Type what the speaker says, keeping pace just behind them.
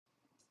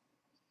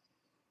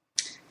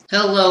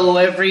Hello,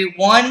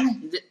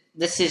 everyone.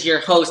 This is your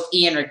host,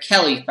 Ian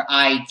Rachiele for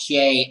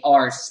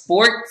IJR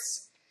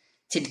Sports.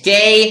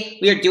 Today,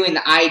 we are doing the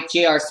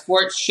IJR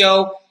Sports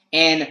Show,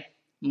 and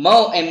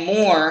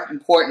more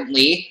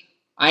importantly,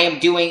 I am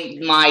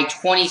doing my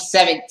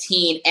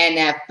 2017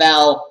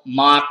 NFL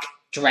mock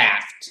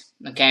draft.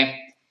 Okay?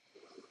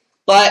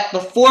 But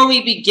before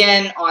we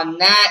begin on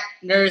that,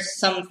 there's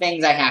some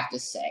things I have to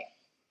say.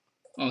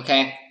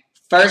 Okay?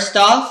 First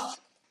off,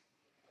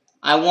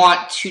 I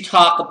want to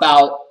talk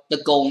about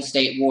the Golden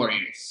State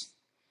Warriors.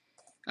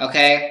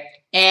 Okay?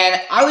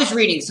 And I was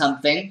reading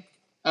something.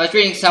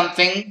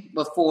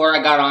 Before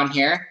I got on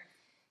here.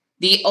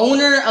 The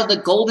owner of the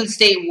Golden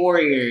State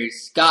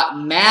Warriors got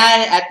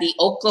mad at the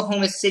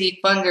Oklahoma City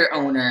Thunder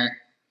owner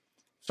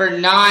for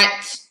not,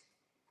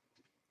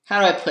 how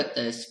do I put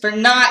this? For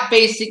not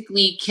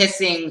basically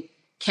kissing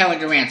Kevin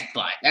Durant's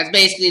butt. That's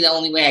basically the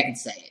only way I can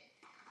say it.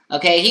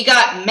 Okay, he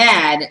got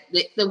mad.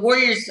 The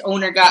Warriors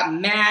owner got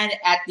mad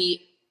at the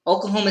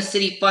Oklahoma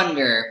City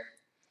Thunder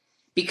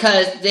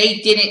because they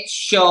didn't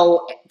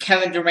show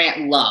Kevin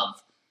Durant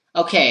love.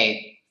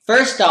 Okay,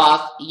 first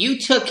off, you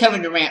took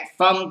Kevin Durant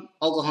from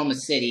Oklahoma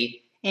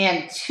City,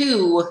 and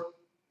two,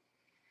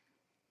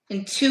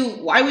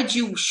 why would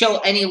you show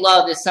any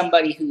love to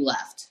somebody who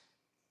left?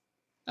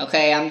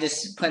 Okay, I'm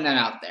just putting that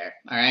out there,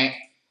 alright?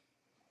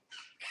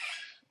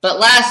 But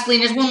lastly,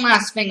 there's one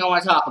last thing I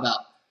want to talk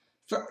about.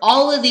 For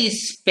all of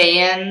these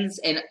fans,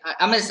 and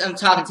I'm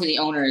talking to the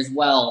owner as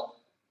well,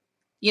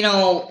 you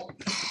know,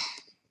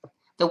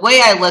 the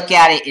way I look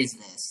at it is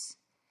this.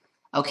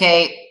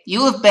 Okay,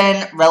 you have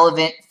been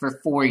relevant for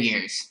 4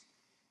 years.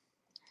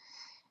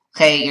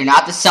 Okay, you're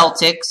not the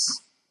Celtics.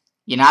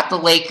 You're not the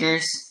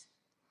Lakers.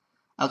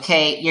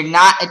 Okay, you're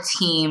not a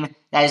team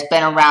that has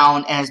been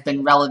around and has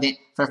been relevant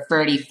for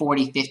 30,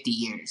 40, 50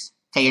 years.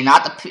 Okay, you're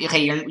not the...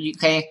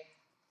 Okay,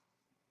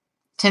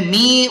 to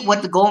me,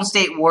 what the Golden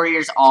State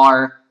Warriors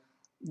are,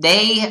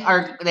 they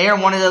are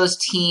one of those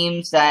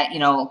teams that, you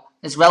know,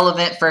 is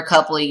relevant for a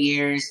couple of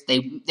years. They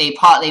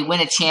win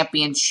a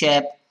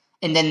championship,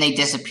 and then they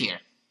disappear.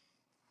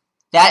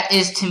 That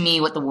is, to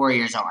me, what the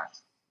Warriors are.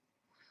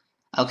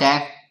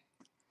 Okay?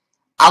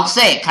 I'll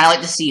say it, kind of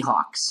like the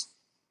Seahawks.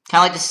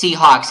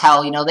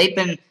 How, they've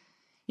been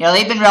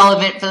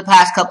relevant for the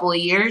past couple of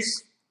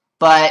years,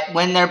 but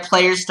when their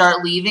players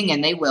start leaving,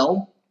 and they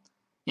will,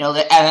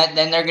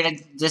 then they're going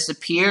to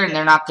disappear, and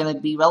they're not going to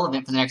be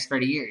relevant for the next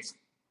 30 years.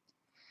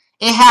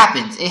 It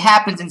happens. It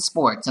happens in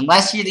sports.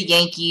 Unless you're the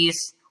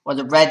Yankees or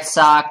the Red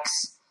Sox,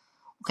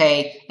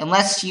 okay,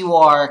 unless you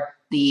are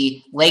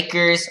the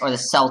Lakers or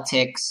the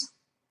Celtics,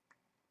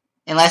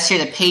 unless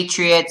you're the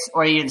Patriots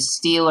or you're the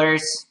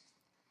Steelers,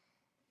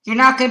 you're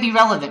not going to be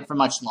relevant for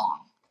much long,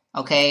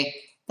 okay?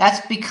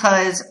 That's the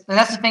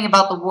thing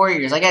about the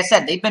Warriors. Like I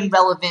said, they've been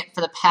relevant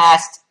for the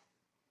past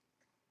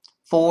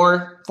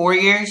four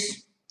years.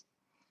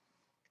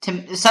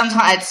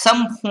 At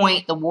some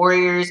point, the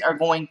Warriors are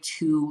going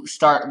to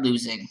start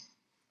losing.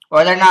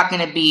 Or they're not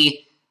going to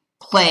be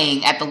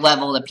playing at the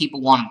level that people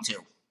want them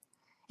to.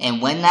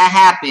 And when that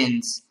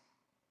happens,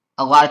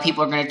 a lot of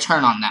people are going to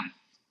turn on them.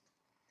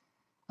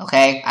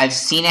 Okay? I've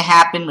seen it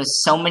happen with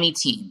so many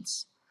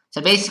teams. So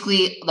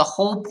basically, the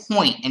whole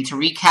point, and to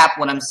recap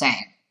what I'm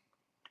saying,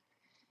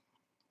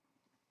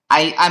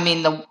 I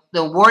mean,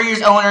 the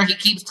Warriors owner, he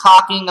keeps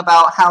talking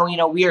about how,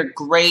 we are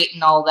great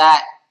and all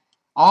that.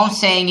 All I'm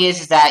saying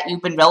is that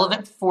you've been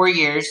relevant for 4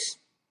 years.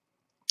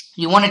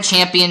 You won a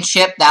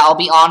championship that, I'll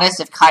be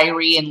honest, if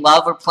Kyrie and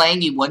Love were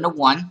playing, you wouldn't have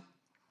won.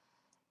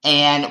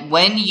 And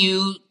when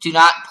you do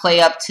not play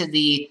up to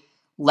the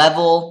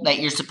level that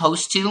you're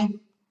supposed to,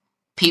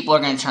 people are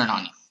going to turn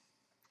on you.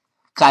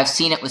 Because I've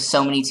seen it with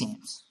so many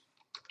teams.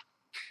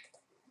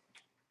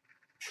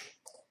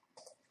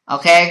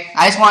 Okay?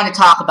 I just wanted to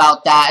talk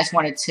about that. I just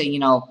wanted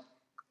to,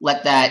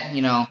 let that,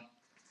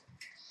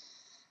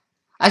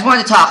 I just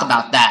wanted to talk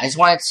about that. I just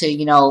wanted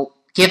to,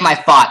 give my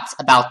thoughts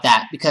about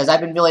that. Because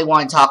I've been really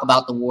wanting to talk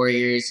about the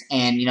Warriors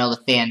and, the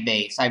fan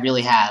base. I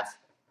really have.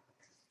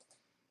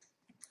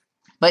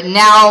 But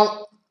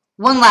now,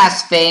 one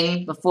last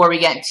thing before we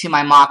get into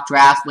my mock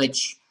draft,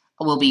 which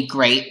will be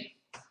great.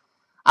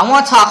 I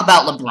want to talk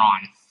about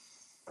LeBron.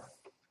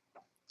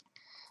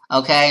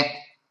 Okay?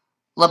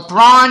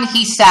 LeBron,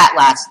 he sat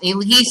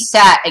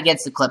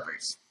against the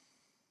Clippers.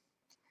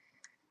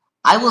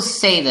 I will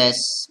say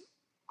this.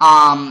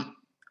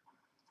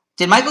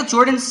 Did Michael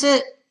Jordan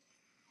sit?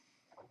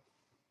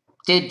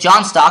 Did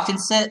John Stockton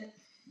sit?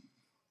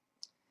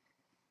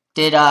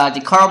 Did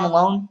Karl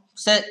Malone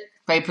sit?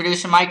 Great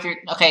producer Mike.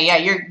 Okay, yeah,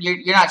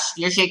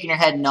 you're shaking your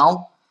head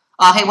no.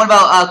 Hey, what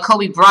about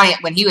Kobe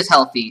Bryant when he was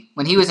healthy?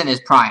 When he was in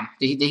his prime?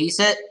 Did he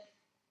sit?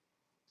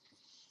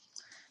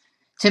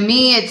 To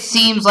me, it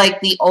seems like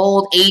the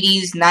old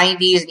 80s,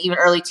 90s, and even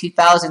early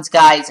 2000s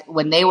guys,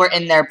 when they were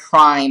in their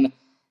prime,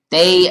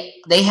 they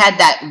had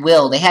that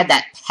will, they had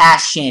that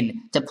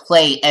passion to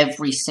play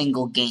every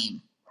single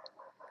game.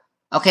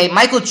 Okay,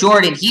 Michael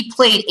Jordan, he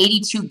played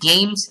 82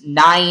 games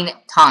 9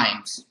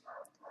 times.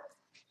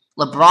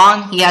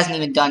 LeBron, he hasn't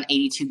even done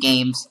 82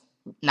 games,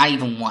 not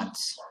even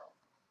once.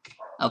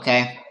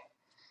 Okay?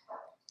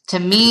 To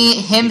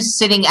me, him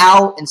sitting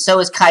out, and so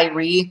is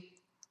Kyrie,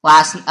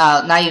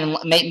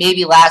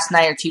 maybe last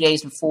night or 2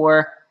 days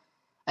before,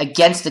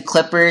 against the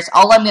Clippers,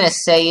 all I'm going to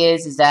say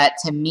is that,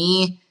 to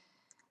me,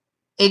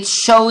 it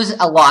shows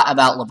a lot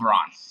about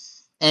LeBron.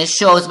 And it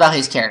shows about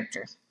his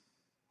character.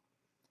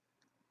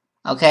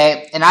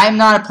 Okay? And I'm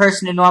not a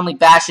person who normally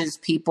bashes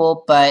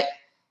people, but,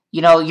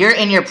 you're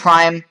in your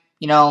prime.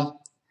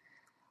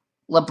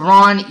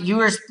 LeBron, you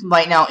are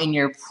right now in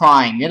your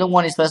prime. You're the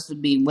one who's supposed to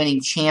be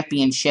winning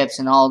championships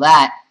and all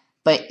that,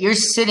 but you're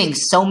sitting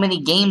so many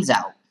games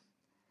out.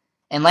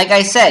 And like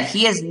I said,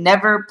 he has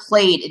never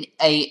played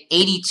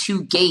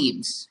 82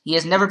 games. He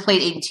has never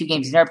played 82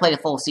 games. He's never played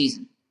a full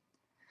season.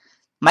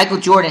 Michael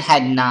Jordan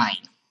had 9.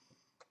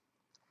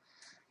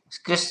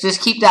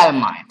 Just keep that in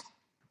mind.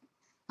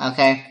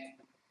 Okay?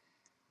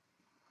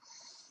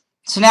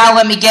 So now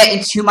let me get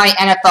into my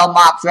NFL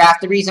mock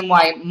draft, the reason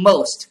why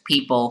most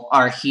people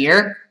are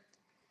here.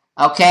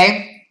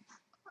 Okay?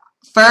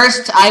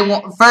 First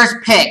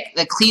pick,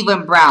 the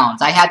Cleveland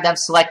Browns. I had them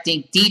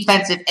selecting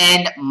defensive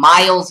end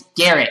Myles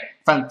Garrett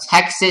from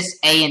Texas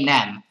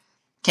A&M.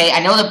 Okay,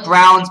 I know the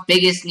Browns'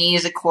 biggest need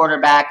is a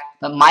quarterback,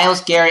 but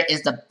Myles Garrett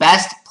is the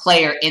best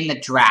player in the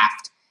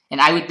draft, and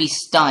I would be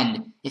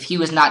stunned if he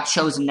was not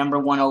chosen number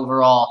 1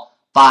 overall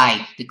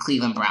by the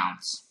Cleveland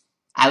Browns.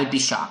 I would be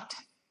shocked.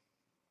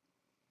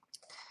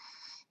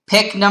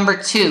 Pick number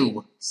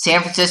 2,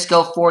 San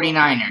Francisco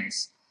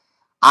 49ers.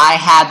 I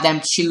have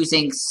them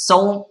choosing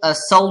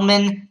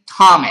Solomon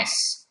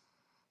Thomas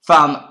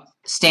from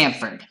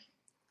Stanford.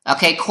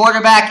 Okay,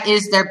 quarterback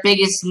is their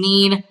biggest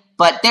need,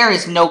 but there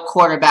is no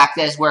quarterback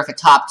that is worth a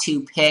top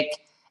 2 pick,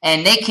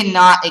 and they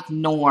cannot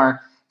ignore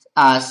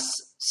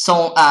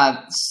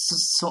Solomon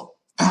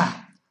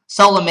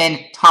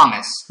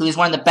Thomas, who is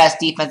one of the best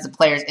defensive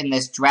players in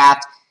this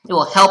draft. It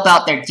will help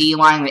out their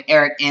D-line with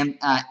Eric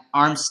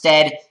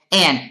Armstead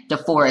and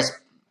DeForest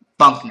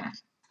Buckner.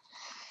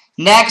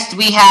 Next,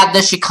 we have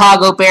the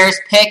Chicago Bears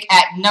pick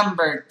at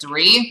number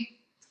 3.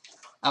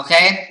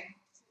 Okay?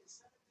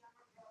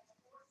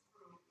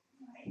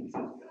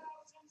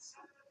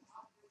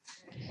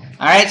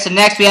 Alright, so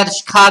next we have the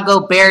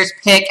Chicago Bears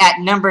pick at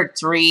number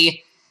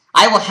 3.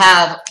 I will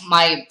have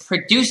my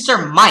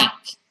producer, Mike,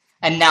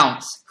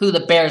 announce who the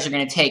Bears are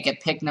going to take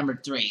at pick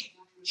number 3.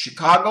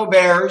 Chicago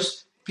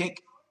Bears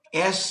pick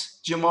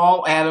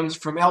Jamal Adams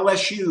from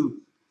LSU.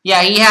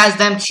 Yeah, he has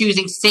them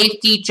choosing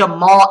safety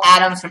Jamal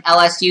Adams from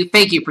LSU.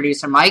 Thank you,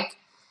 producer Mike.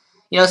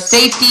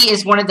 Safety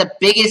is one of the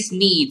biggest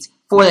needs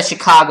for the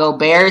Chicago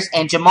Bears,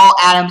 and Jamal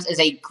Adams is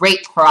a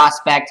great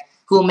prospect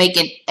who will make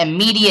an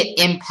immediate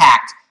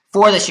impact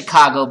for the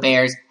Chicago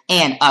Bears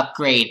and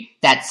upgrade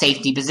that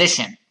safety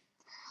position.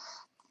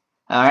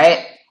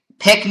 Alright,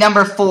 pick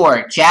number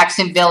 4,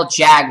 Jacksonville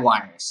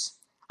Jaguars.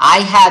 I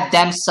have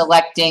them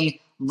selecting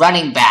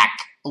running back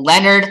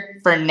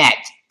Leonard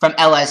Fournette from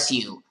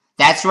LSU.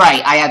 That's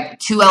right, I have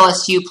 2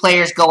 LSU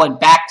players going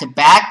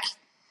back-to-back.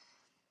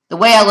 The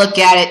way I look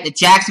at it, the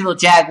Jacksonville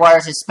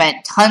Jaguars have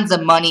spent tons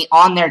of money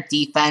on their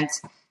defense.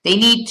 They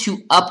need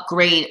to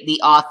upgrade the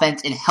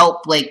offense and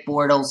help Blake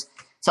Bortles.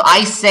 So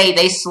I say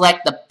they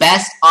select the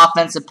best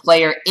offensive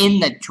player in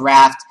the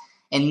draft,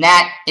 and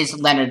that is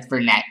Leonard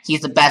Fournette.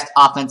 He's the best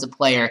offensive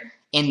player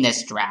in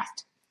this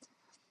draft.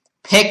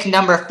 Pick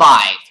number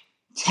 5,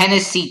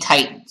 Tennessee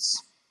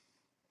Titans.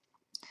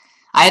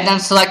 I have them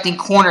selecting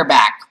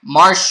cornerback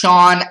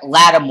Marshawn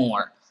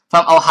Lattimore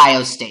from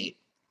Ohio State.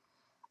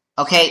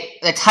 Okay,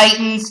 the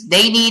Titans,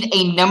 they need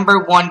a number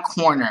 1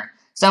 corner.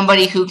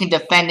 Somebody who can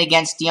defend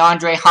against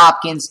DeAndre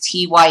Hopkins,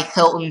 T.Y.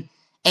 Hilton,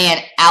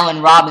 and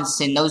Allen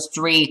Robinson. Those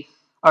 3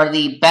 are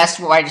the best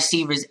wide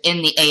receivers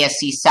in the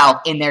AFC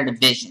South in their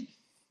division.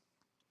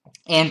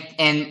 And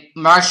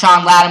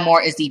Marshawn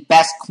Lattimore is the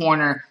best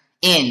corner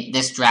in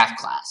this draft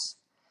class.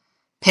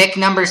 Pick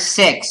number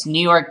 6,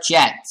 New York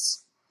Jets.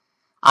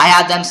 I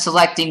have them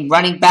selecting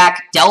running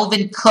back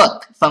Delvin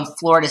Cook from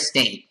Florida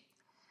State.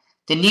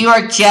 The New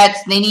York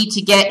Jets, they need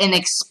to get an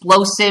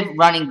explosive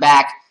running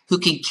back who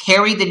can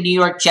carry the New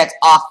York Jets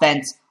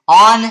offense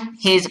on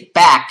his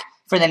back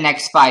for the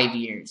next 5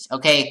 years,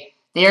 okay?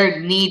 They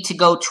need to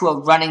go to a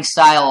running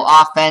style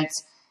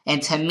offense,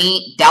 and to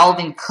me,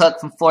 Dalvin Cook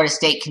from Florida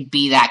State can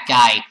be that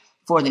guy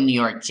for the New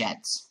York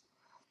Jets.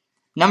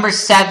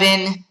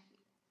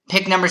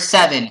 Pick number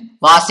 7,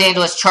 Los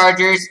Angeles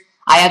Chargers.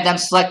 I have them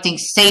selecting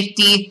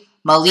safety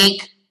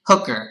Malik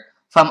Hooker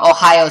from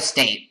Ohio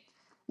State.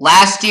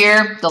 Last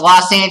year, the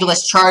Los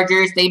Angeles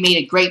Chargers, they made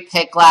a great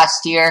pick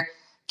last year,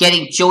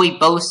 getting Joey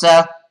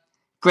Bosa.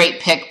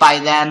 Great pick by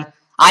them.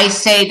 I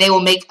say they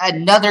will make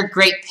another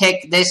great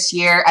pick this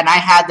year, and I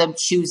have them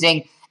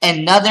choosing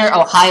another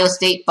Ohio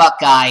State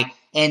Buckeye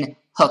in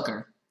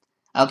Hooker.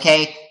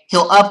 Okay?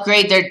 He'll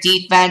upgrade their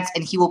defense,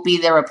 and he will be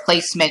their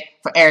replacement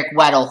for Eric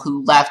Weddle,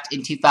 who left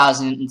in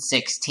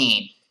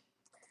 2016.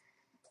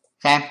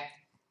 Okay?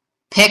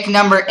 Pick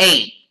number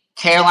 8,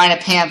 Carolina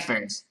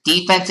Panthers.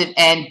 Defensive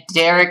end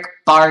Derek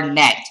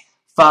Barnett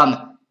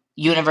from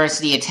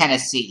University of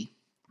Tennessee.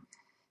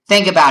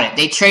 Think about it.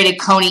 They traded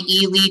Coney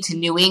Ealy to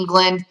New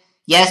England.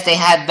 Yes, they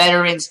have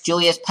veterans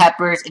Julius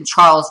Peppers and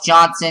Charles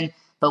Johnson,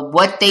 but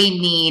what they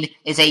need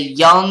is a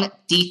young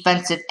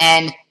defensive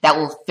end that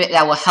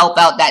will help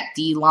out that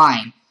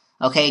D-line.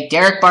 Okay,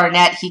 Derek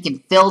Barnett, he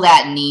can fill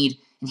that need,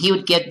 and he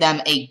would give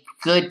them a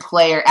good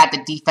player at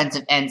the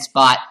defensive end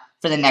spot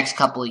for the next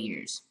couple of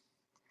years.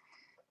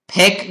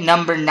 Pick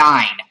number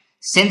 9,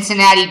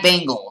 Cincinnati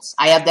Bengals.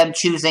 I have them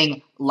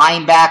choosing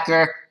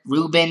linebacker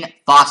Reuben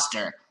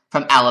Foster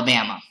from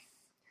Alabama.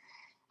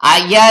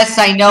 Yes,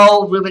 I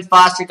know Reuben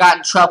Foster got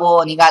in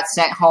trouble and he got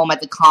sent home at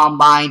the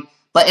combine,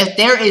 but if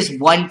there is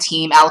one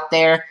team out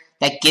there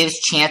that gives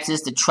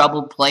chances to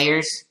troubled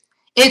players,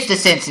 it's the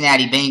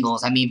Cincinnati Bengals.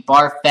 I mean,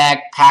 Barfek,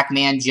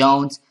 Pac-Man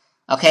Jones,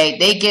 okay,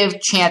 they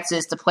give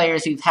chances to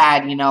players who've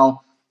had,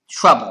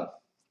 trouble.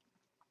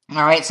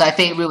 All right, so I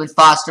think Reuben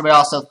Foster would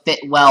also fit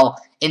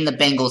well in the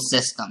Bengals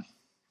system.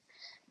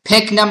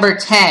 Pick number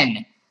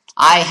 10.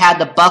 I had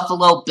the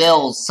Buffalo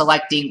Bills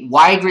selecting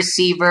wide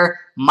receiver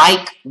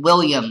Mike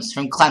Williams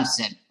from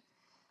Clemson.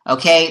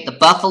 Okay, the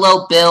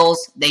Buffalo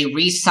Bills, they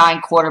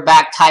re-signed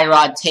quarterback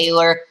Tyrod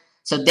Taylor,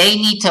 so they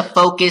need to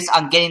focus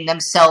on getting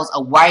themselves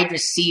a wide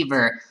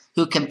receiver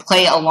who can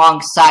play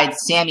alongside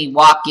Sammy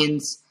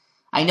Watkins.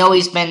 I know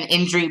he's been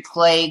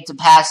injury-plagued the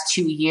past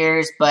 2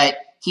 years, but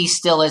he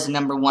still is a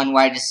number 1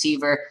 wide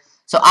receiver.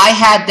 So I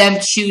had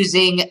them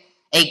choosing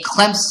a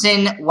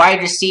Clemson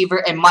wide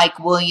receiver and Mike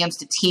Williams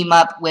to team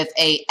up with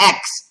a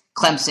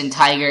ex-Clemson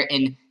Tiger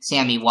in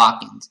Sammy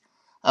Watkins.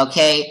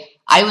 Okay,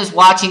 I was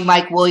watching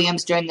Mike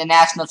Williams during the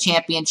national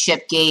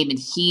championship game, and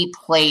he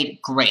played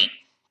great.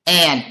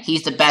 And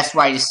he's the best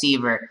wide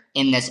receiver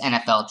in this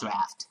NFL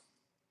draft.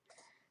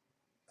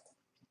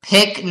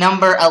 Pick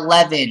number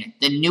 11,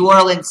 the New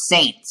Orleans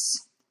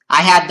Saints.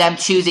 I have them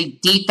choosing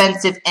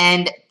defensive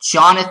end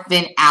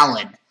Jonathan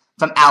Allen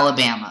from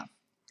Alabama.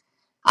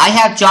 I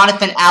have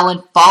Jonathan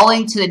Allen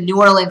falling to the New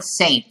Orleans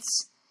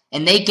Saints,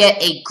 and they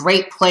get a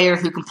great player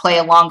who can play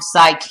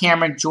alongside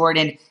Cameron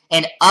Jordan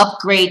and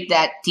upgrade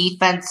that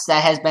defense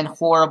that has been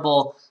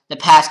horrible the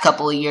past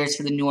couple of years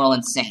for the New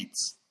Orleans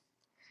Saints.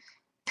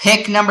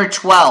 Pick number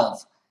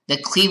 12, the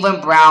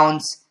Cleveland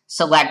Browns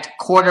select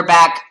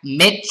quarterback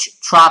Mitch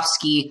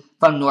Trubisky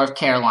from North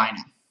Carolina.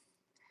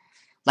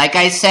 Like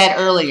I said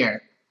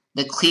earlier,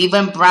 the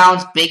Cleveland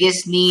Browns'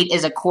 biggest need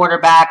is a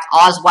quarterback.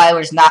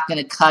 Osweiler's not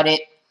going to cut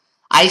it.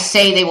 I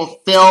say they will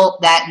fill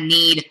that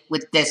need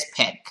with this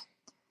pick.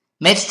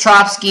 Mitch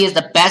Trubisky is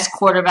the best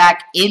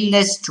quarterback in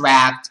this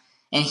draft,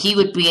 and he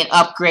would be an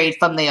upgrade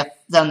from the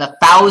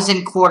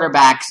 1,000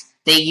 quarterbacks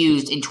they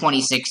used in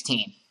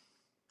 2016.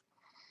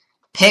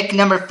 Pick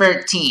number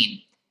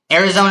 13.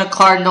 Arizona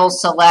Cardinals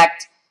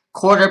select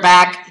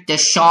quarterback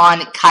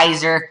DeShone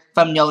Kizer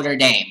from Notre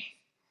Dame.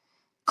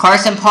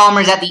 Carson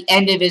Palmer is at the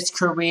end of his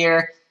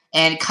career,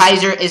 and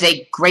Kizer is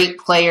a great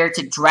player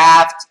to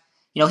draft.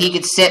 He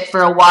could sit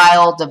for a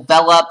while,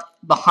 develop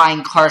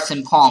behind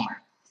Carson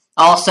Palmer.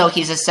 Also,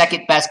 he's the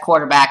second best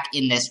quarterback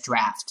in this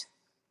draft.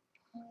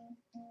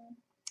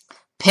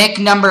 Pick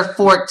number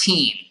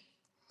 14.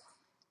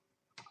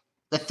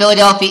 The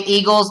Philadelphia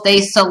Eagles,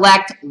 they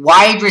select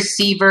wide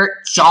receiver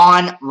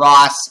John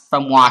Ross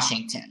from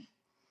Washington.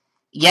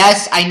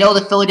 Yes, I know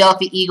the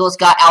Philadelphia Eagles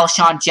got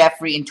Alshon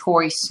Jeffrey and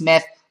Torrey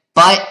Smith,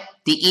 but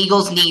the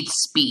Eagles need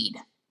speed.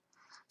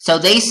 So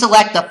they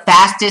select the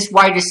fastest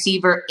wide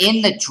receiver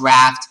in the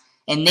draft,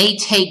 and they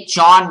take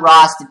John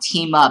Ross to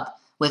team up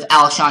with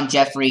Alshon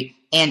Jeffrey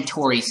and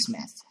Torrey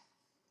Smith.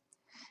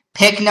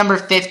 Pick number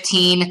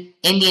 15,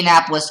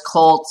 Indianapolis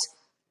Colts,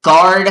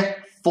 guard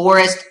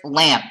Forrest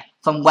Lamp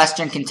from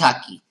Western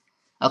Kentucky.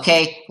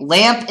 Okay,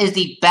 Lamp is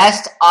the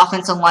best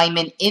offensive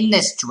lineman in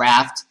this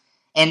draft,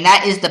 and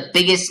that is the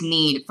biggest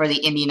need for the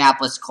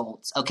Indianapolis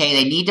Colts. Okay,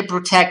 they need to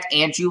protect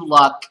Andrew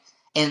Luck,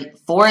 and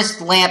Forrest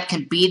Lamp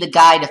can be the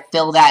guy to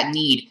fill that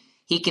need.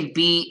 He can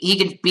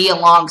be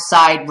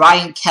alongside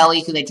Ryan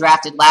Kelly, who they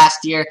drafted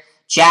last year,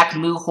 Jack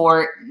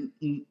Muhort.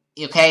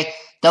 Okay,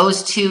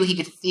 those two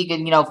he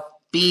can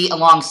be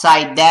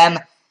alongside them,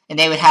 and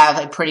they would have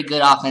a pretty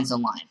good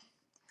offensive line.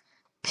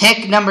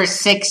 Pick number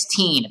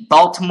 16,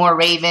 Baltimore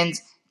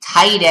Ravens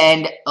tight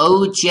end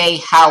O.J.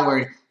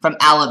 Howard from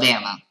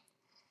Alabama.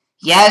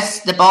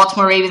 Yes, the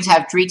Baltimore Ravens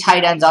have 3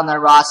 tight ends on their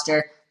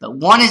roster, but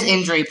one is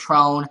injury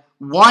prone,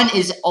 one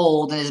is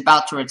old and is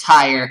about to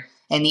retire,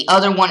 and the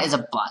other one is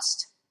a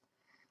bust.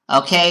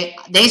 Okay,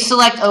 they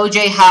select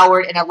O.J.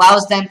 Howard and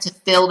allows them to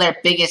fill their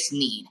biggest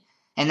need.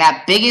 And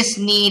that biggest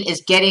need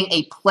is getting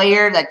a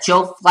player that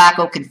Joe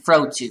Flacco can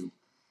throw to.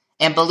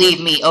 And believe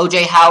me,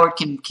 O.J. Howard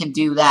can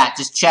do that.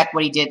 Just check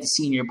what he did at the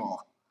Senior Bowl.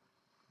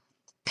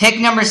 Pick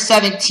number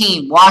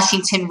 17,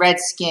 Washington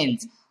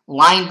Redskins,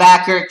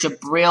 linebacker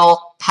Jabril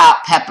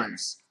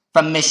Peppers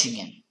from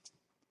Michigan.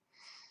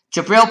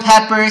 Jabril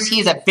Peppers, he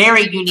is a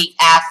very unique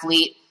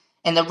athlete.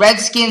 And the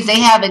Redskins,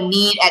 they have a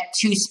need at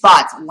 2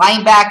 spots,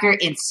 linebacker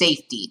and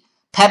safety.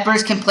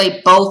 Peppers can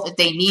play both if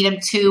they need him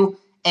to,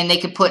 and they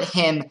can put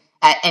him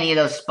at any of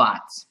those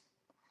spots.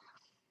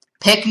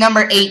 Pick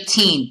number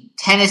 18,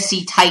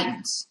 Tennessee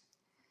Titans.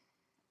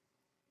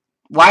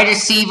 Wide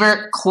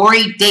receiver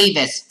Corey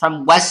Davis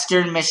from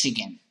Western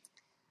Michigan.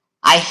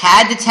 I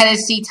had the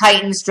Tennessee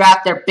Titans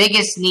draft their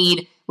biggest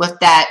need with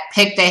that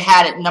pick they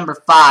had at number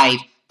 5,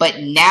 but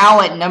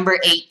now at number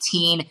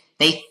 18,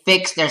 they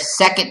fixed their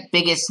second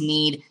biggest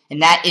need,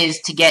 and that is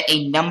to get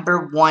a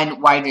number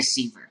 1 wide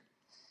receiver.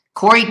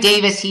 Corey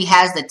Davis, he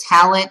has the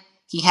talent,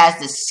 he has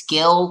the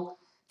skill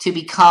to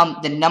become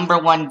the number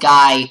 1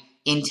 guy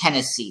in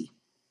Tennessee.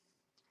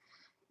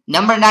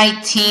 Number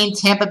 19,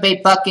 Tampa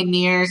Bay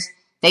Buccaneers,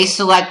 they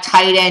select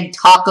tight end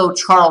Taco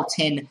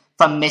Charlton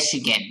from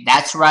Michigan.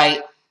 That's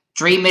right,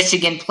 3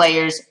 Michigan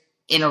players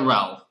in a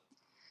row.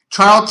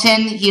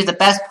 Charlton, he is the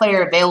best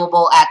player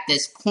available at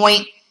this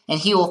point, and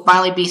he will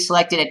finally be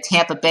selected at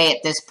Tampa Bay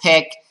at this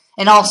pick.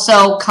 And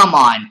also, come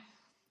on,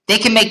 they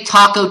can make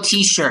taco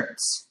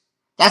t-shirts.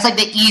 That's like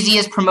the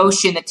easiest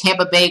promotion that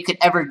Tampa Bay could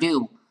ever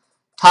do.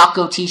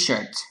 Taco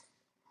t-shirts.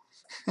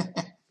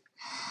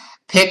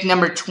 Pick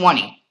number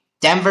 20,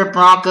 Denver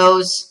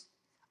Broncos,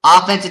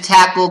 offensive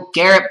tackle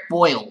Garrett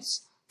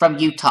Boyles from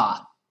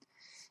Utah.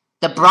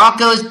 The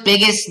Broncos'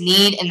 biggest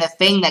need and the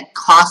thing that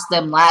cost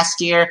them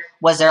last year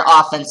was their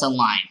offensive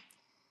line.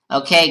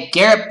 Okay,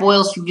 Garrett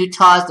Boyles from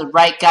Utah is the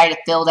right guy to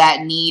fill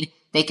that need.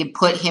 They can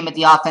put him at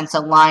the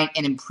offensive line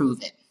and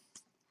improve it.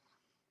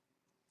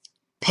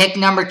 Pick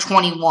number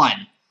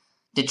 21,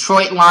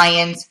 Detroit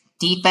Lions,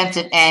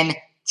 defensive end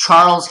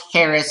Charles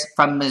Harris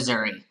from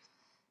Missouri.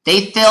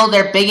 They filled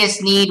their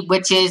biggest need,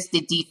 which is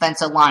the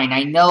defensive line.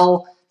 I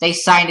know they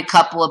signed a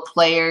couple of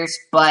players,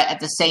 but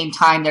at the same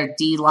time, their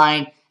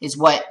D-line is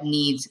what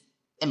needs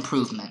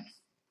improvement.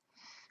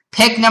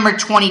 Pick number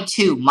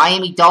 22,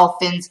 Miami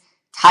Dolphins,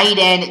 tight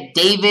end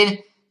David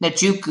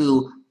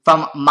Njoku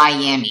from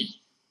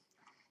Miami.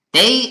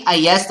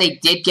 Yes, they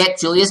did get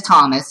Julius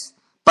Thomas,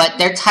 but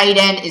their tight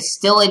end is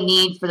still in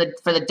need for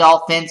the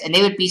Dolphins, and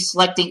they would be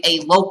selecting a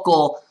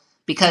local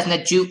because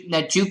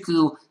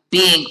Njoku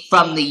being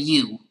from the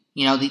U,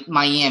 the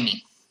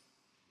Miami.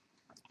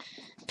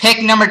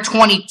 Pick number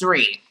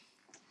 23,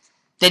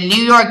 the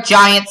New York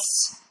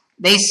Giants,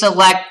 they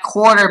select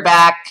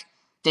quarterback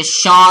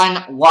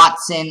Deshaun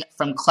Watson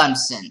from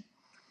Clemson.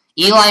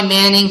 Eli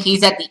Manning,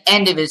 he's at the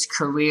end of his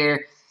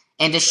career,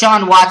 and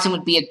Deshaun Watson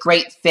would be a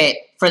great fit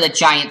for the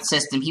Giant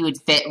system. He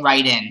would fit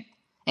right in.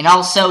 And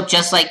also,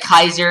 just like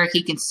Kaiser,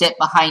 he can sit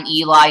behind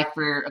Eli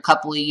for a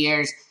couple of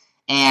years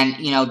and,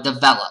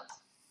 develop.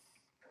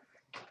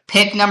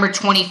 Pick number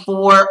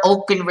 24,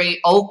 Oakland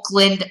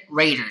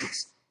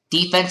Raiders,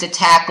 defensive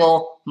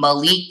tackle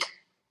Malik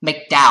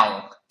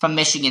McDowell from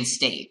Michigan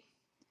State.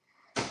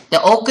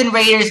 The Oakland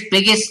Raiders'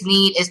 biggest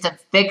need is to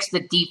fix the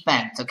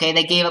defense, okay?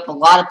 They gave up a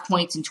lot of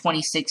points in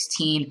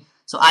 2016,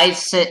 so I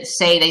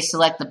say they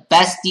select the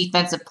best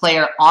defensive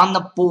player on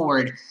the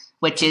board,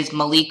 which is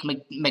Malik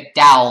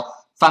McDowell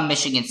from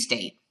Michigan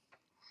State.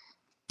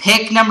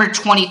 Pick number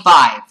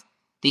 25.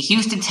 The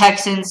Houston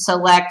Texans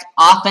select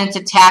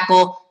offensive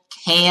tackle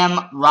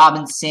Cam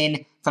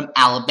Robinson from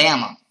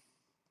Alabama.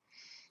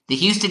 The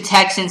Houston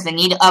Texans, they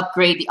need to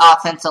upgrade the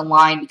offensive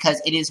line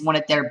because it is one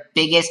of their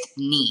biggest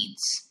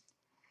needs.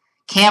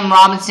 Cam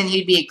Robinson,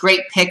 he'd be a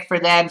great pick for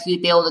them.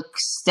 He'd be able to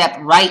step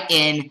right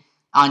in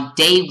on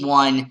day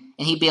 1,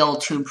 and he'd be able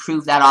to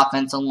improve that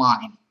offensive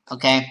line.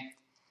 Okay?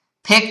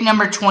 Pick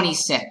number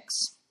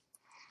 26.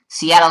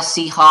 Seattle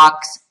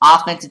Seahawks,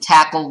 offensive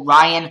tackle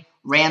Ryan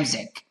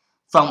Ramczyk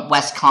from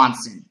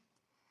Wisconsin.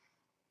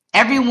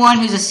 Everyone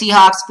who's a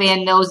Seahawks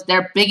fan knows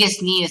their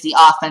biggest need is the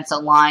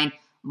offensive line.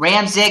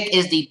 Ramczyk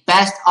is the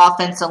best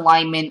offensive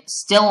lineman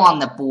still on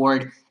the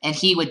board, and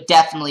he would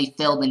definitely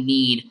fill the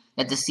need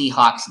that the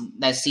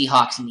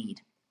Seahawks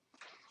need.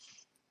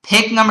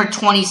 Pick number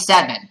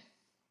 27.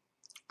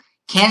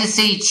 Kansas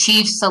City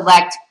Chiefs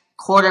select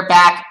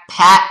quarterback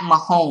Pat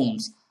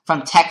Mahomes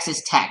from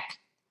Texas Tech.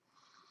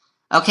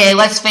 Okay,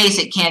 let's face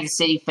it, Kansas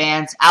City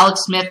fans.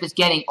 Alex Smith is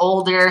getting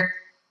older,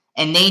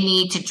 and they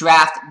need to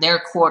draft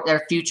their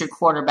future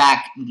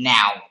quarterback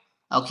now.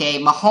 Okay,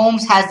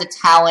 Mahomes has the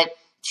talent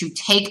to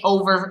take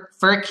over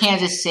for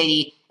Kansas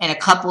City in a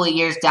couple of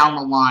years down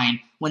the line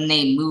when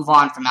they move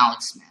on from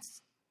Alex Smith.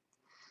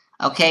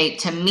 Okay,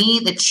 to me,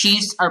 the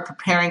Chiefs are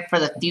preparing for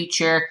the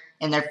future,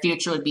 and their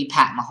future would be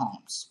Pat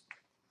Mahomes.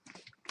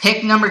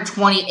 Pick number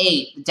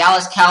 28, the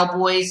Dallas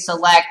Cowboys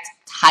select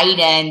tight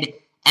end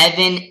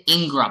Evan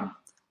Ingram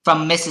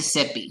from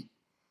Mississippi.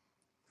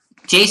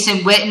 Jason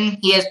Witten,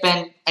 he has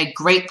been a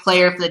great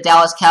player for the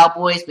Dallas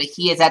Cowboys, but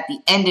he is at the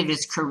end of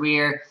his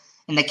career,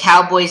 and the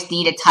Cowboys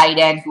need a tight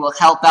end who will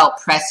help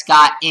out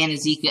Prescott and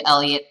Ezekiel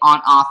Elliott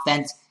on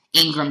offense.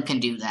 Ingram can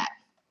do that.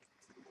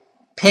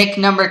 Pick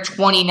number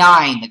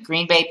 29, the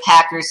Green Bay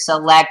Packers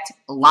select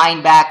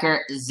linebacker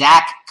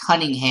Zach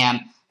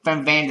Cunningham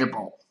from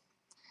Vanderbilt.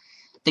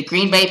 The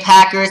Green Bay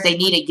Packers, they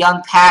need a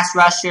young pass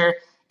rusher,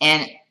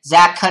 and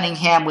Zach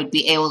Cunningham would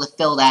be able to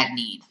fill that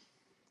need.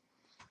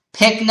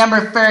 Pick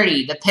number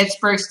 30, the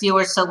Pittsburgh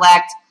Steelers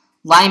select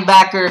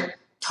linebacker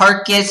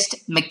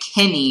Tarkist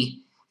McKinney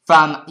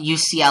from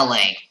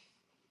UCLA.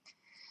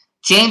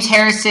 James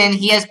Harrison,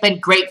 he has been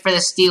great for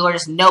the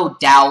Steelers, no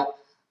doubt,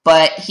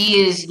 but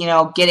he is,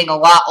 getting a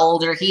lot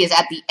older. He is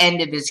at the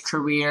end of his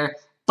career,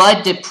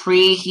 Bud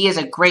Dupree, he is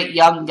a great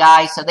young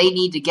guy, so they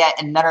need to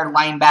get another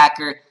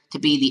linebacker to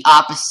be the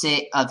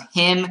opposite of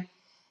him.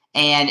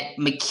 And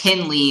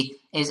McKinley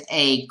is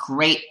a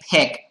great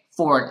pick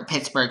for the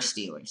Pittsburgh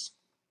Steelers.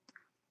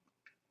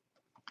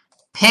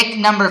 Pick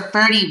number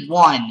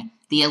 31,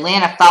 the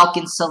Atlanta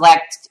Falcons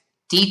select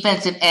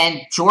defensive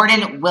end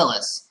Jordan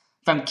Willis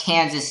from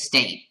Kansas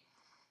State.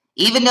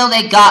 Even though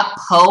they got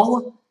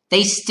Poe,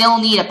 they still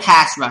need a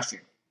pass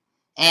rusher.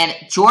 And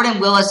Jordan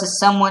Willis is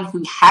someone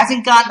who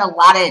hasn't gotten a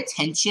lot of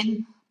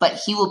attention,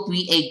 but he will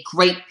be a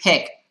great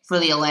pick for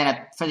the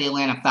Atlanta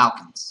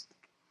Falcons.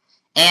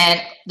 And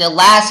the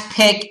last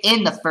pick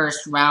in the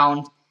first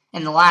round,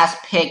 and the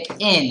last pick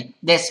in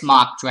this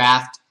mock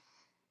draft,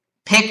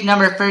 pick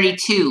number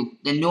 32,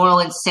 the New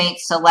Orleans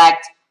Saints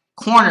select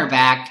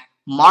cornerback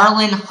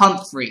Marlon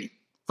Humphrey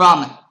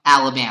from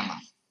Alabama.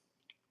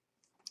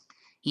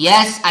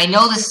 Yes, I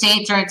know the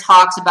Saints are in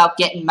talks about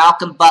getting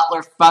Malcolm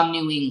Butler from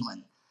New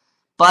England,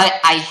 but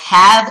I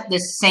have the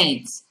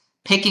Saints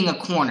picking a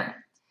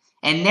corner.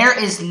 And there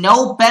is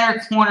no better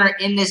corner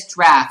in this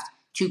draft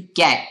to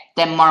get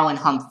than Marlon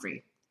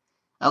Humphrey.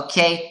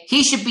 Okay?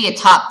 He should be a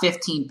top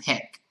 15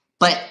 pick.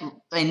 But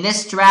in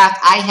this draft,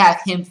 I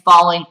have him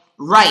falling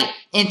right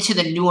into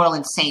the New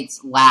Orleans Saints'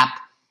 lap.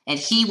 And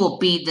he will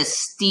be the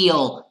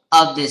steal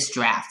of this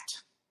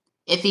draft.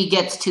 If he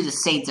gets to the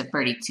Saints at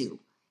 32.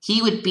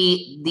 He would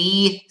be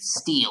the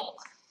steal.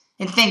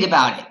 And think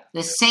about it.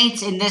 The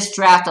Saints in this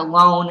draft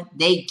alone,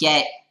 they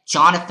get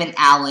Jonathan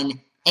Allen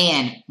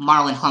and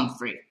Marlon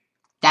Humphrey.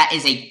 That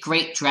is a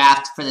great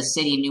draft for the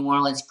city of New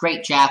Orleans.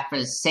 Great draft for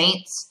the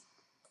Saints.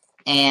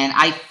 And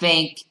I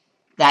think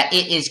that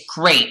it is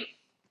great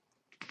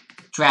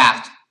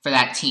draft for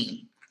that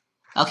team.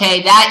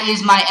 Okay, that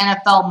is my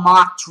NFL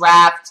mock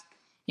draft.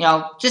 You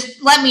know,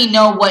 just let me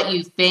know what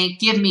you think.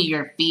 Give me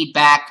your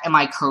feedback. Am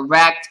I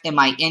correct? Am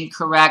I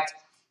incorrect?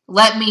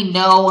 Let me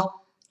know.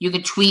 You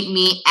can tweet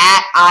me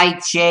at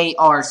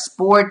IJR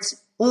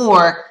Sports,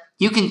 or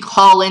you can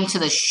call into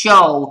the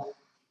show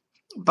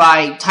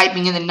by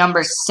typing in the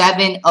number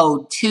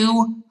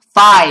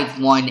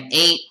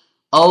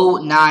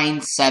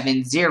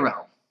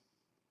 702-518-0970.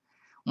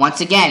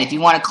 Once again, if you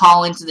want to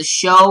call into the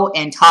show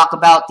and talk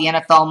about the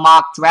NFL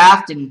mock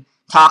draft and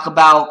talk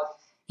about,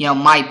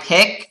 my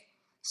pick,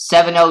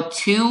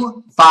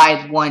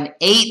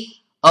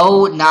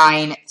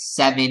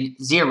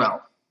 702-518-0970.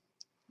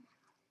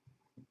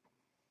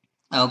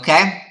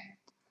 Okay?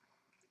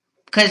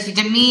 Because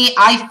to me,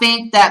 I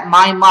think that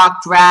my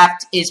mock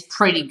draft is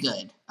pretty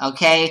good.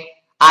 Okay?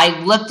 I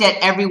looked at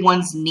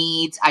everyone's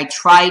needs. I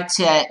tried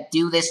to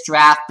do this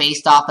draft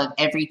based off of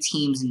every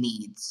team's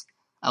needs.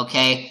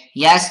 Okay?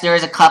 Yes,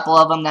 there's a couple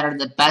of them that are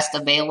the best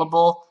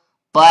available,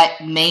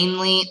 but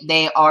mainly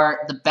they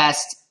are the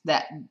best.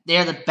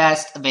 They're the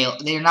best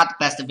available. They're not the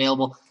best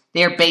available.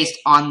 They're based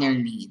on their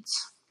needs.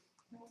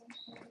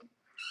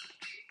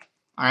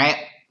 All right?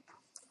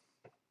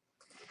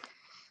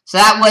 So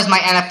that was my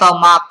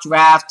NFL mock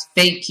draft.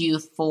 Thank you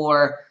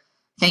for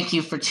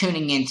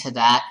tuning into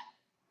that.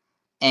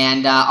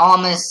 And all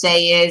I'm going to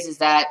say is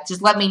that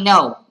just let me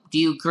know. Do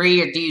you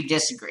agree or do you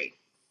disagree?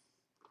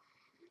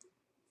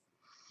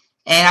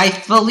 And I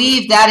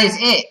believe that is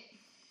it.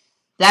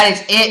 That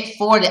is it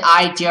for the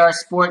IJR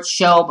Sports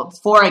Show. But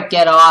before I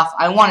get off,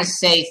 I want to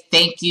say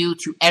thank you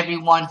to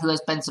everyone who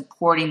has been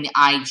supporting the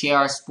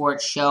IJR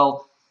Sports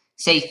Show.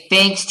 Say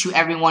thanks to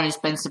everyone who's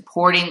been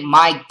supporting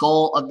my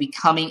goal of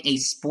becoming a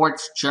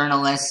sports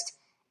journalist.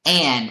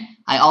 And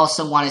I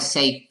also want to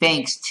say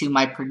thanks to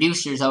my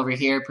producers over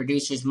here,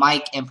 producers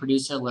Mike and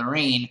producer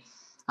Lorraine.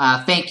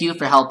 Thank you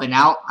for helping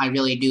out. I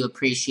really do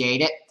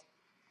appreciate it.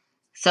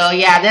 So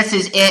yeah, this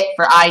is it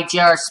for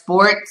IJR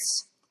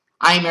Sports.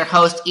 I am your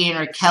host, Ian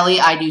Rachiele.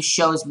 I do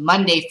shows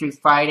Monday through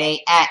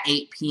Friday at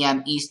 8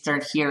 p.m.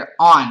 Eastern here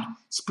on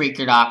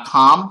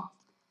Spreaker.com.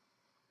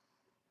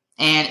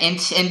 And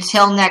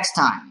until next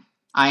time,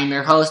 I am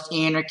your host,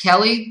 Ian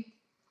Rachiele,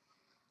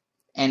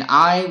 and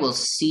I will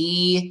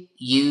see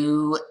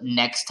you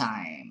next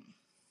time.